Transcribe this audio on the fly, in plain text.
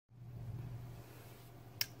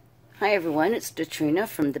Hi everyone, it's Katrina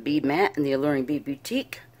from the Bead Mat and the Alluring Bead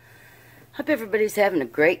Boutique. Hope everybody's having a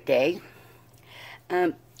great day.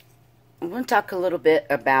 I want to talk a little bit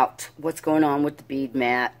about what's going on with the Bead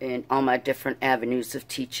Mat and all my different avenues of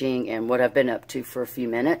teaching and what I've been up to for a few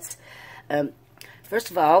minutes. First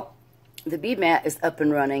of all, the Bead Mat is up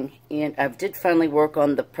and running, and I did finally work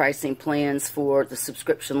on the pricing plans for the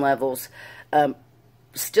subscription levels.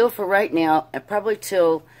 Still for right now, and probably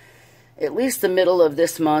till at least the middle of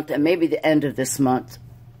this month and maybe the end of this month.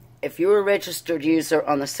 If you're a registered user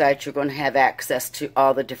on the site, you're going to have access to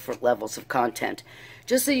all the different levels of content,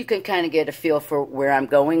 just so you can kind of get a feel for where I'm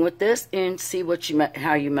going with this and see what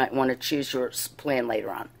how you might want to choose your plan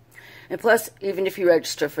later on. And plus, even if you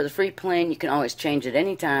register for the free plan, you can always change it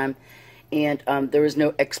anytime, and there is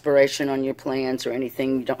no expiration on your plans or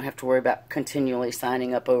anything. You don't have to worry about continually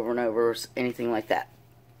signing up over and over or anything like that.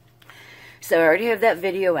 So I already have that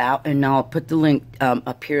video out, and I'll put the link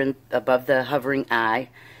up here above the hovering eye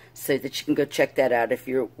so that you can go check that out if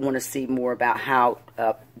you want to see more about how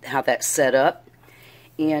that's set up.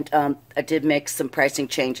 And I did make some pricing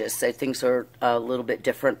changes, so things are a little bit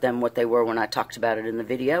different than what they were when I talked about it in the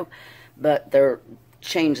video, but they're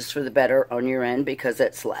changes for the better on your end because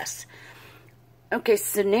it's less. Okay,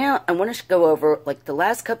 so now I want to go over, like, the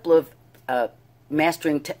last couple of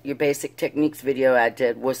Mastering Your Basic Techniques video I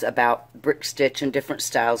did was about brick stitch and different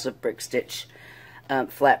styles of brick stitch,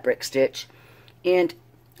 flat brick stitch. And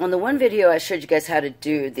on the one video I showed you guys how to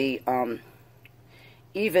do the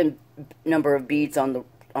even number of beads on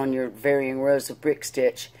your varying rows of brick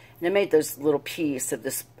stitch, and I made those little piece of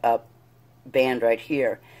this band right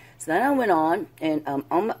here. So then I went on, and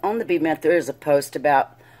on the Bead Mat there is a post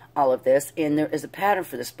about all of this, and there is a pattern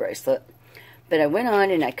for this bracelet. But I went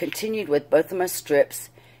on and I continued with both of my strips,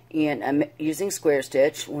 and I'm using square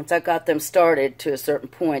stitch. Once I got them started to a certain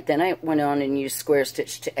point, then I went on and used square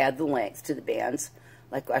stitch to add the length to the bands,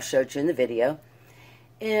 like I showed you in the video.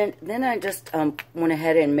 And then I just went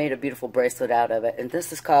ahead and made a beautiful bracelet out of it. And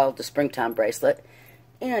this is called the Springtime Bracelet.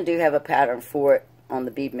 And I do have a pattern for it on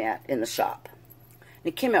the Bead Mat in the shop.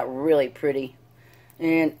 And it came out really pretty.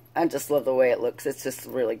 And I just love the way it looks. It's just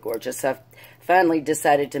really gorgeous. I've finally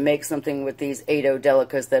decided to make something with these 8/0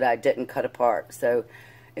 delicas that I didn't cut apart. So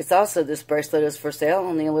it's also, this bracelet is for sale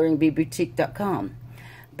on the AlluringBeadBoutique.com.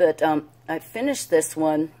 But I finished this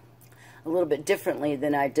one a little bit differently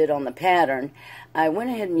than I did on the pattern. I went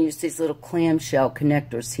ahead and used these little clamshell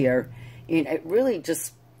connectors here, and it really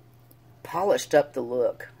just polished up the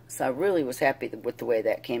look. So I really was happy with the way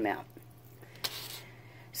that came out.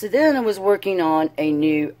 So then I was working on a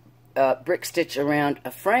new brick stitch around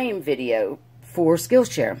a frame video for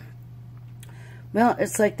Skillshare. Well,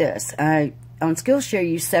 it's like this. On Skillshare,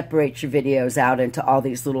 you separate your videos out into all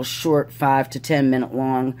these little short 5 to 10 minute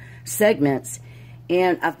long segments.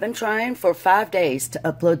 And I've been trying for 5 days to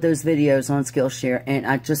upload those videos on Skillshare, and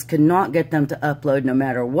I just could not get them to upload no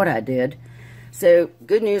matter what I did. So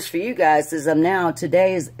good news for you guys is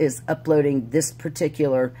today is uploading this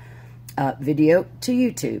particular video to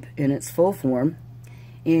YouTube in its full form,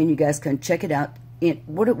 and you guys can check it out. And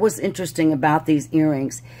what was interesting about these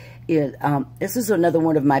earrings is this is another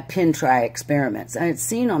one of my pin try experiments. I had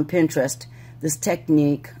seen on Pinterest this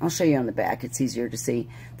technique. I'll show you on the back, it's easier to see.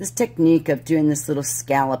 This technique of doing this little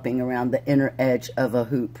scalloping around the inner edge of a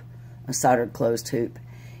hoop, a soldered closed hoop,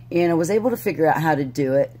 and I was able to figure out how to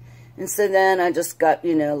do it. And so then I just got,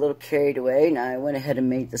 a little carried away, and I went ahead and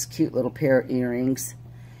made this cute little pair of earrings.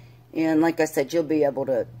 And like I said, you'll be able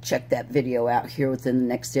to check that video out here within the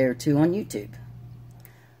next day or two on YouTube.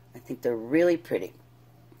 I think they're really pretty.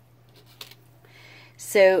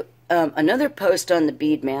 So another post on the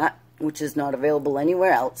Bead Mat, which is not available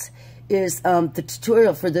anywhere else, is the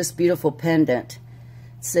tutorial for this beautiful pendant.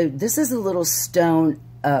 So this is a little stone.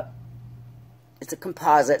 It's a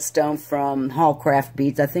composite stone from Hallcraft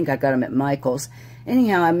Beads. I think I got them at Michael's.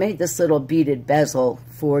 Anyhow, I made this little beaded bezel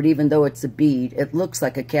for it. Even though it's a bead, it looks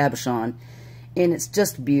like a cabochon, and it's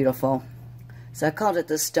just beautiful. So I called it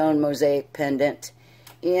the Stone Mosaic Pendant.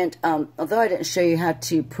 And although I didn't show you how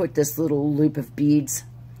to put this little loop of beads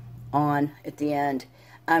on at the end,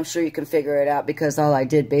 I'm sure you can figure it out, because all I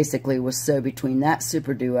did basically was sew between that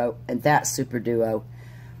super duo and that super duo.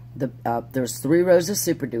 There's 3 rows of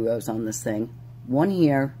super duos on this thing. One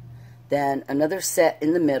here, then another set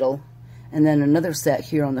in the middle, and then another set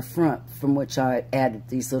here on the front, from which I added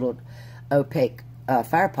these little opaque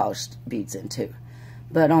fire polished beads into.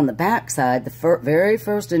 But on the back side, the very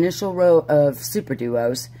first initial row of super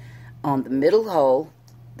duos, on the middle hole,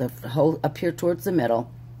 the hole up here towards the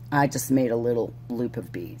middle, I just made a little loop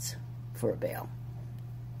of beads for a bail.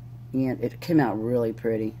 And it came out really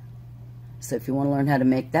pretty. So if you want to learn how to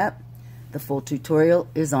make that, The full tutorial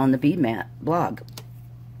is on the Bead Mat blog.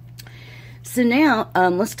 So now,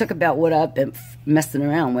 let's talk about what I've been messing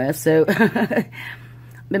around with. So,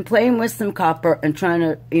 been playing with some copper and trying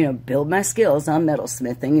to, build my skills on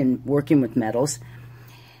metalsmithing and working with metals.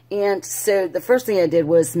 And so the first thing I did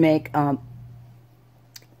was make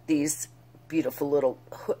these beautiful little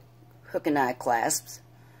hook and eye clasps.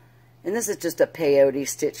 And this is just a peyote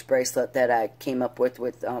stitch bracelet that I came up with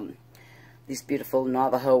these beautiful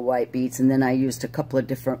Navajo white beads. And then I used a couple of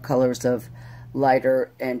different colors of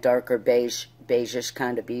lighter and darker beigeish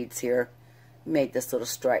kind of beads here. Made this little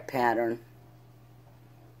stripe pattern.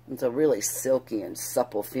 It's a really silky and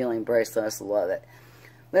supple feeling bracelet. I just love it.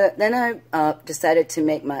 But then I decided to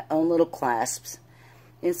make my own little clasps.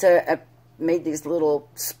 And so I made these little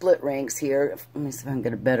split rings here. Let me see if I can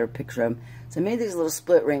get a better picture of them. So I made these little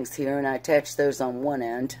split rings here, and I attached those on one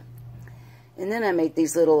end. And then I made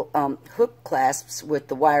these little hook clasps with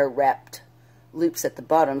the wire wrapped loops at the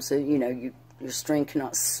bottom, so your string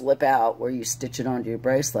cannot slip out where you stitch it onto your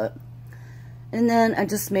bracelet. And then I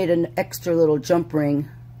just made an extra little jump ring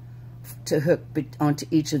to hook onto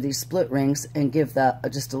each of these split rings and give that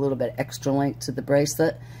just a little bit extra length to the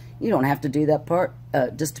bracelet. You don't have to do that part.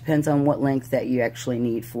 Just depends on what length that you actually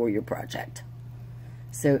need for your project.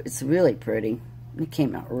 So it's really pretty. It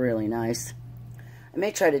came out really nice. I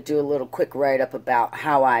may try to do a little quick write-up about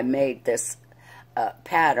how I made this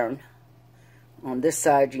pattern. On this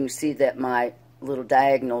side, you can see that my little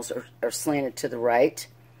diagonals are slanted to the right.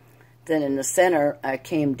 Then in the center, I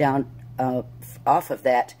came down off of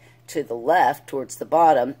that to the left towards the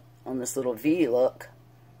bottom on this little V look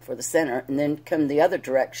for the center, and then come the other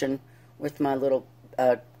direction with my little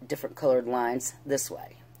different colored lines this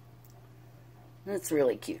way. And it's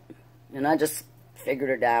really cute. And I just figured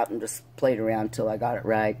it out and just played around until I got it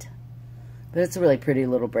right. But it's a really pretty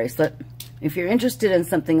little bracelet. If you're interested in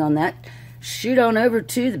something on that, shoot on over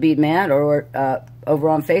to the Bead Mat or over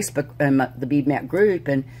on Facebook and the Bead Mat group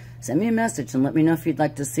and send me a message and let me know if you'd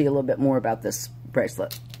like to see a little bit more about this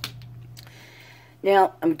bracelet.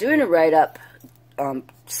 Now, I'm doing a write-up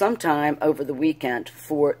sometime over the weekend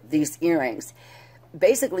for these earrings.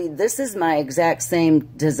 Basically, this is my exact same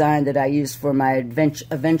design that I used for my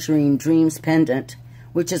Aventurine Dreams pendant,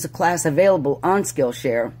 which is a class available on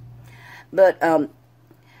Skillshare. But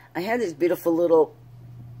I had these beautiful little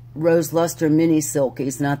rose luster mini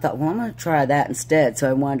silkies, and I thought, well, I'm going to try that instead. So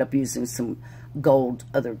I wound up using some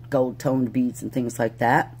other gold toned beads and things like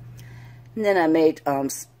that. And then I made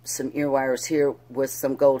some ear wires here with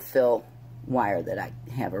some gold fill wire that I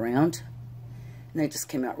have around. And they just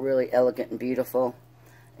came out really elegant and beautiful.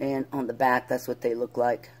 And on the back, that's what they look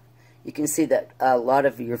like. You can see that a lot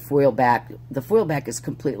of your foil back, the foil back is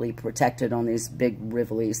completely protected on these big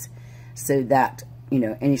rivolies, so that,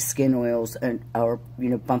 any skin oils or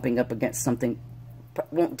bumping up against something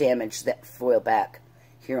won't damage that foil back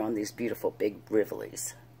here on these beautiful big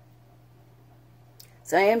rivolies.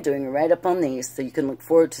 So I am doing a write-up on these, so you can look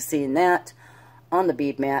forward to seeing that on the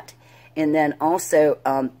Bead Mat. And then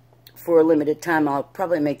also, for a limited time, I'll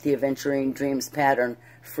probably make the Aventurine Dreams pattern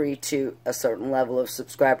free to a certain level of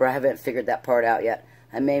subscriber. I haven't figured that part out yet.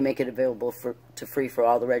 I may make it available to free for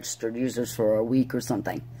all the registered users for a week or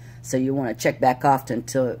something. So you want to check back often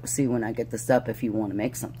to see when I get this up if you want to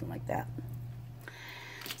make something like that.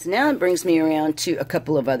 So now it brings me around to a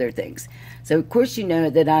couple of other things. So of course you know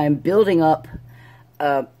that I am building up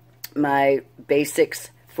my basics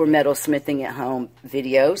for metalsmithing at home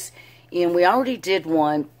videos. And we already did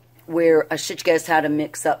one where I showed you guys how to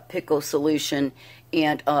mix up pickle solution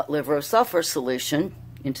and liver sulfur solution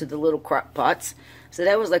into the little crock pots. So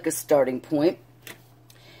that was like a starting point.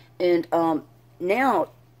 And now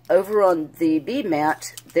over on the Bead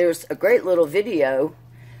Mat, there's a great little video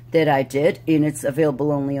that I did, and it's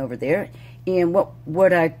available only over there. And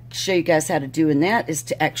what I show you guys how to do in that is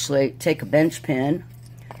to actually take a bench pin,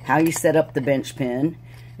 how you set up the bench pin,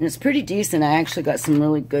 and it's pretty decent. I actually got some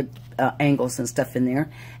really good angles and stuff in there,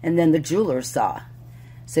 and then the jeweler's saw.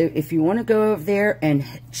 So if you want to go over there and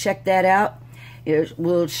check that out, it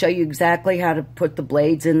will show you exactly how to put the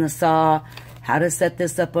blades in the saw, how to set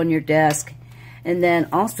this up on your desk. And then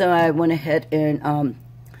also I went ahead and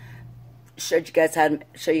showed you guys how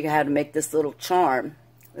to make this little charm,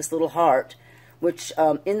 this little heart, which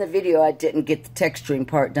in the video I didn't get the texturing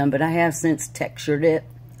part done, but I have since textured it.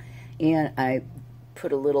 And I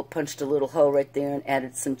punched a little hole right there and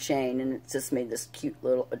added some chain, and it just made this cute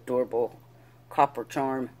little adorable copper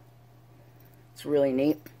charm. It's really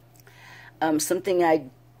neat. Something I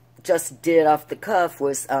just did off the cuff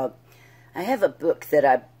was I have a book that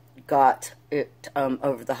I got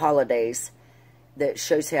over the holidays, that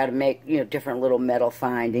shows how to make, you know, different little metal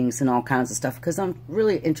findings and all kinds of stuff, because I'm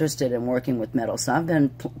really interested in working with metal. So I've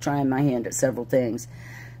been trying my hand at several things.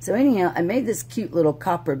 So anyhow, I made this cute little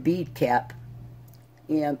copper bead cap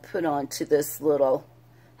and put onto this little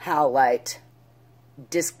howlite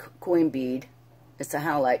disc coin bead. It's a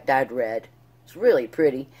howlite dyed red. It's really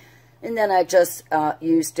pretty. And then I just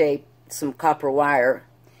used some copper wire,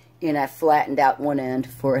 and I flattened out one end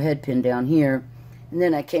for a head pin down here. And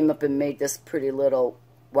then I came up and made this pretty little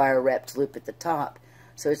wire wrapped loop at the top.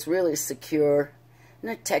 So it's really secure. And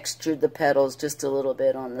I textured the petals just a little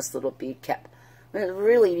bit on this little bead cap. It's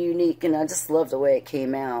really unique, and I just love the way it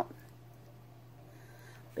came out.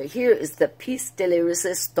 But here is the piece de la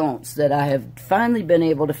resistance that I have finally been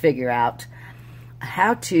able to figure out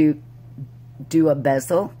how to do a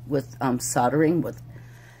bezel with soldering with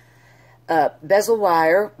bezel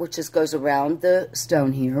wire, which just goes around the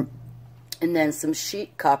stone here, and then some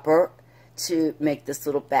sheet copper to make this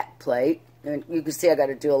little back plate. And you can see I got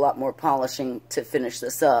to do a lot more polishing to finish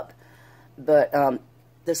this up. But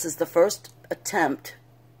this is the first attempt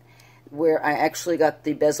where I actually got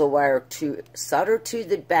the bezel wire to solder to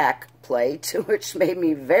the back plate, which made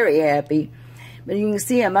me very happy. But you can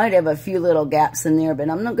see I might have a few little gaps in there, but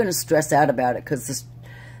I'm not going to stress out about it because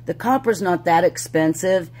the copper's not that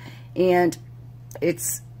expensive, and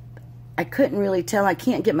I couldn't really tell. I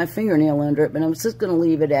can't get my fingernail under it, but I'm just going to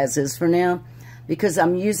leave it as is for now because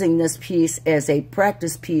I'm using this piece as a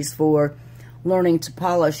practice piece for learning to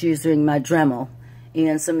polish using my Dremel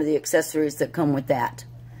and some of the accessories that come with that.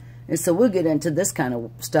 And so we'll get into this kind of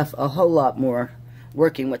stuff a whole lot more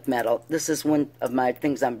working with metal. This is one of my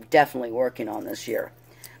things I'm definitely working on this year.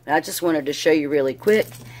 And I just wanted to show you really quick,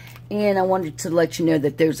 and I wanted to let you know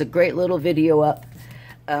that there's a great little video up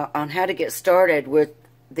on how to get started with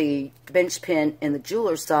the bench pin and the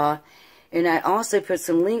jeweler saw, and I also put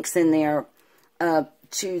some links in there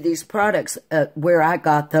to these products where I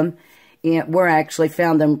got them, and where I actually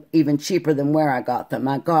found them even cheaper than where I got them.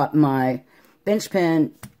 I got my bench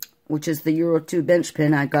pin, which is the Euro 2 bench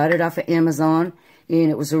pin. I got it off of Amazon, and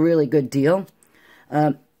it was a really good deal.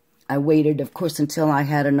 I waited, of course, until I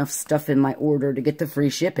had enough stuff in my order to get the free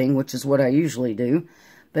shipping, which is what I usually do.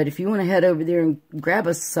 But if you want to head over there and grab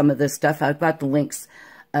us some of this stuff, I've got the links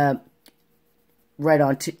right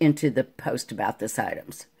on into the post about this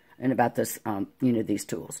items and about this, you know, these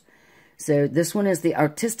tools. So this one is the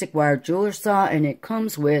Artistic Wire Jeweler Saw, and it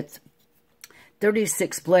comes with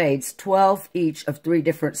 36 blades, 12 each of 3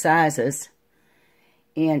 different sizes.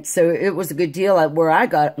 And so it was a good deal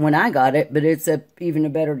when I got it, but it's even a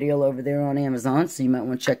better deal over there on Amazon, so you might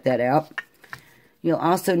want to check that out. You'll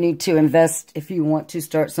also need to invest, if you want to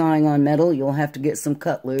start sawing on metal, you'll have to get some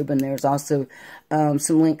cut lube, and there's also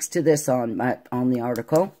some links to this on the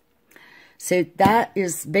article. So that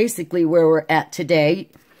is basically where we're at today.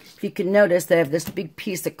 If you can notice, I have this big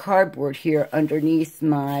piece of cardboard here underneath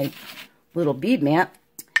my little bead mat,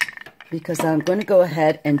 because I'm going to go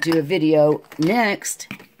ahead and do a video next,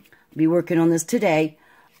 be working on this today,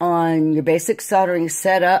 on your basic soldering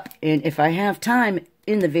setup. And if I have time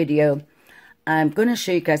in the video, I'm going to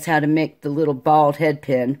show you guys how to make the little bald head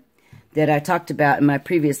pin that I talked about in my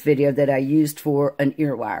previous video that I used for an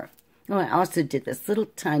ear wire. Oh, I also did this little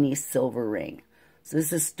tiny silver ring. So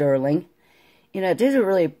this is sterling. You know, I did a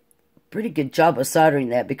really pretty good job of soldering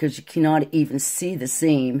that because you cannot even see the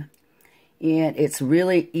seam. And it's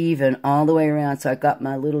really even all the way around. So I got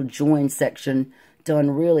my little join section done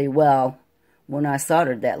really well when I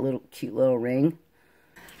soldered that little cute little ring.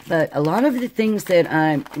 But a lot of the things that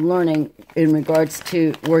I'm learning in regards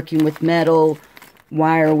to working with metal,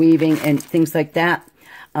 wire weaving, and things like that,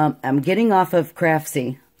 I'm getting off of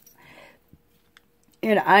Craftsy.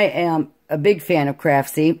 And I am a big fan of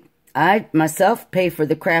Craftsy. I myself pay for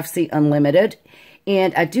the Craftsy Unlimited.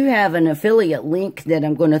 And I do have an affiliate link that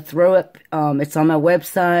I'm going to throw up. It's on my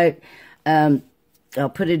website. I'll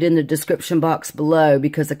put it in the description box below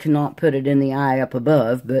because I cannot put it in the eye up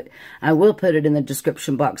above. But I will put it in the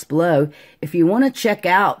description box below. If you want to check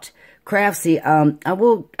out Craftsy,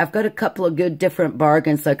 I've got a couple of good different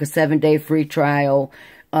bargains, like a 7-day free trial.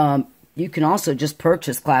 You can also just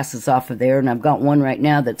purchase classes off of there. And I've got one right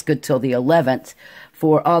now that's good till the 11th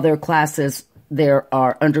for all their classes. There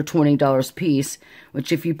are under $20 a piece,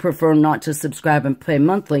 which if you prefer not to subscribe and pay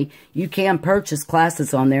monthly, you can purchase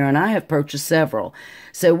classes on there, and I have purchased several.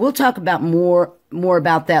 So we'll talk about more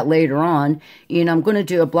about that later on, and I'm going to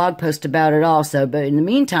do a blog post about it also. But in the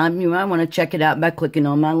meantime, you might want to check it out by clicking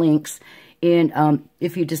on my links, and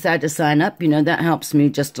if you decide to sign up, you know, that helps me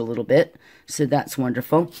just a little bit, so that's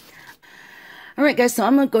wonderful. All right, guys, so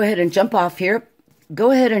I'm going to go ahead and jump off here.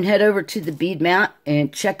 go ahead and head over to the Bead mat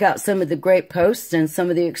and check out some of the great posts and some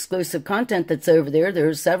of the exclusive content that's over there.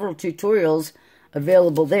 There's several tutorials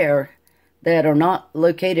available there that are not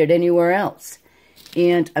located anywhere else.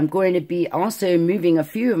 And I'm going to be also moving a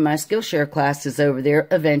few of my Skillshare classes over there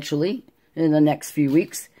eventually in the next few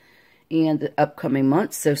weeks and the upcoming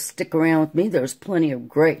months. So stick around with me. There's plenty of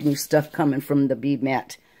great new stuff coming from the Bead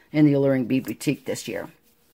mat and the Alluring Bead Boutique this year.